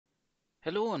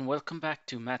Hello and welcome back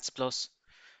to Maths Plus.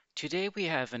 Today we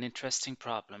have an interesting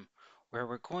problem where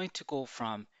we're going to go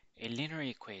from a linear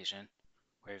equation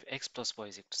where we have x plus y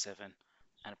is equal to 7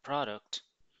 and a product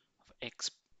of x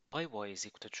by y is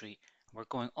equal to 3. We're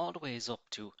going all the ways up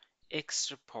to x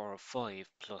to the power of 5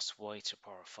 plus y to the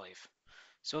power of 5.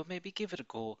 So maybe give it a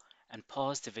go and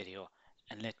pause the video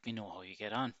and let me know how you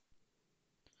get on.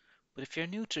 But if you're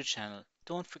new to the channel,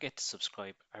 don't forget to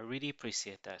subscribe. I really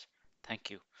appreciate that.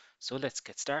 Thank you. So let's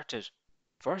get started.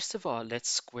 First of all, let's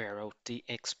square out the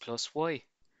x plus y.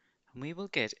 And we will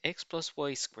get x plus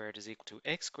y squared is equal to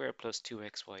x squared plus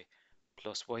 2xy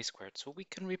plus y squared. So we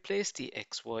can replace the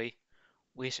xy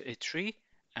with a 3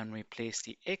 and replace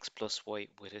the x plus y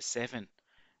with a 7.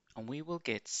 And we will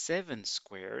get 7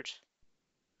 squared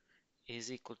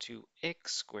is equal to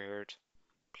x squared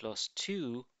plus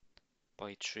 2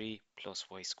 by 3 plus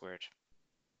y squared.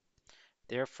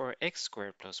 Therefore, x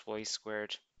squared plus y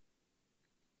squared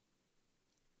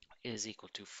is equal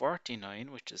to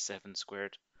 49, which is 7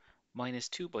 squared, minus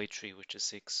 2 by 3, which is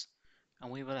 6,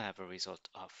 and we will have a result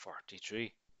of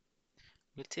 43.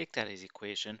 We'll take that as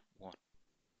equation 1.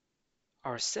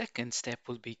 Our second step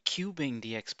will be cubing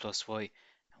the x plus y,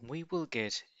 and we will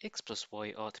get x plus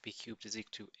y ought to be cubed is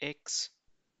equal to x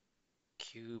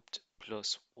cubed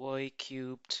plus y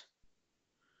cubed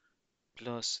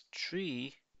plus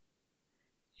 3xy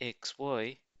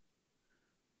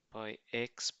by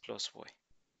x plus y.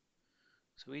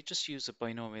 So we just use a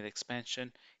binomial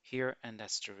expansion here, and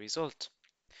that's the result.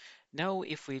 Now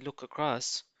if we look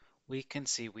across, we can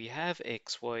see we have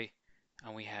xy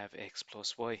and we have x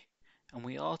plus y, and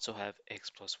we also have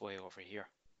x plus y over here.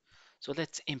 So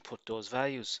let's input those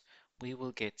values. We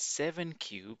will get 7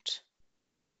 cubed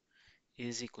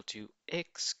is equal to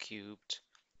x cubed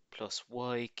plus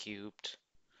y cubed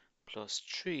plus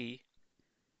 3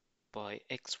 by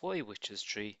xy, which is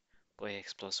 3, by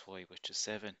x plus y, which is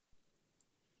 7.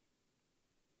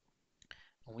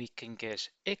 And we can get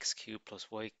x cubed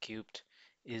plus y cubed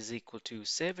is equal to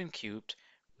 7 cubed,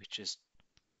 which is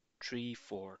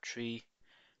 343.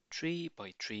 3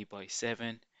 by 3 by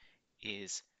 7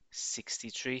 is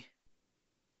 63.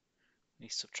 We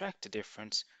subtract the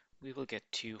difference, we will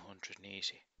get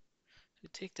 280. So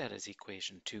take that as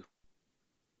equation 2.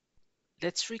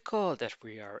 Let's recall that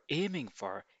we are aiming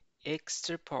for x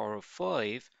to the power of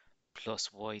 5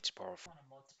 plus y to the power of 5. We want to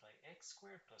multiply x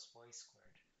squared plus y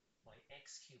squared by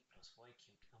x cubed plus y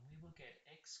cubed, and we will get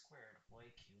x squared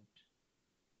y cubed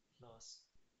plus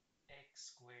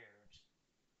x squared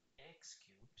x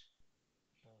cubed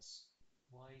plus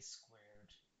y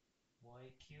squared y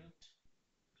cubed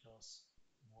plus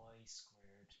y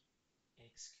squared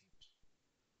x cubed.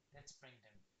 Let's bring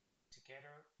them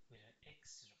together with an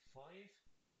x to the 5,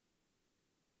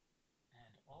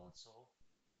 and also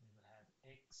we will have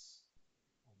x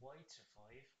y to the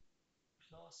 5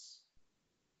 plus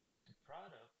the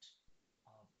product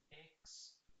of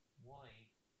x, y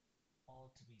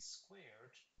all to be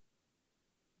squared,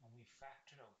 and we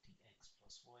factored out the x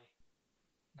plus y.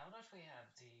 Now that we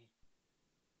have the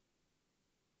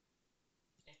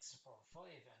x to the power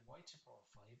 5 and y to the power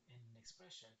 5 in an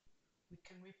expression, we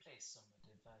can replace some of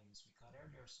the values we got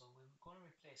earlier. So we're going to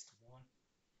replace the 1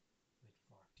 with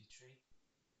 43,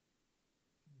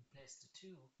 replace the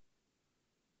 2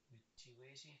 with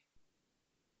 280,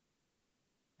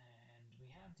 and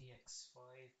we have the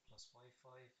x5 plus y5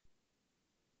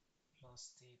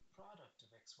 plus the product of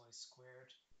xy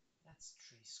squared, that's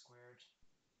 3 squared,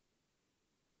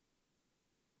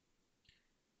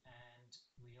 and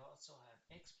we also have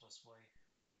x plus y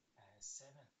as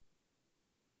 7.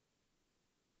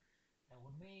 Now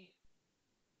when we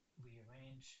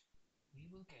rearrange, we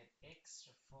will get x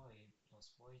to the 5 plus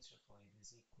y to the 5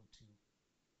 is equal to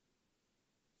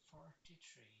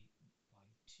 43 by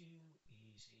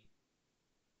 280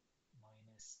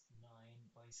 minus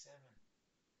 9 by 7.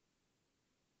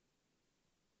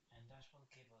 And that will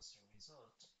give us a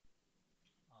result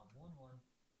of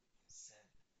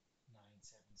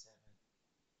 117,977.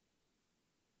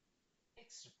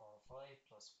 X to the power 5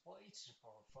 plus y to the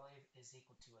power 5 is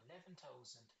equal to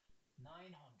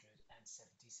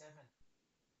 11,977.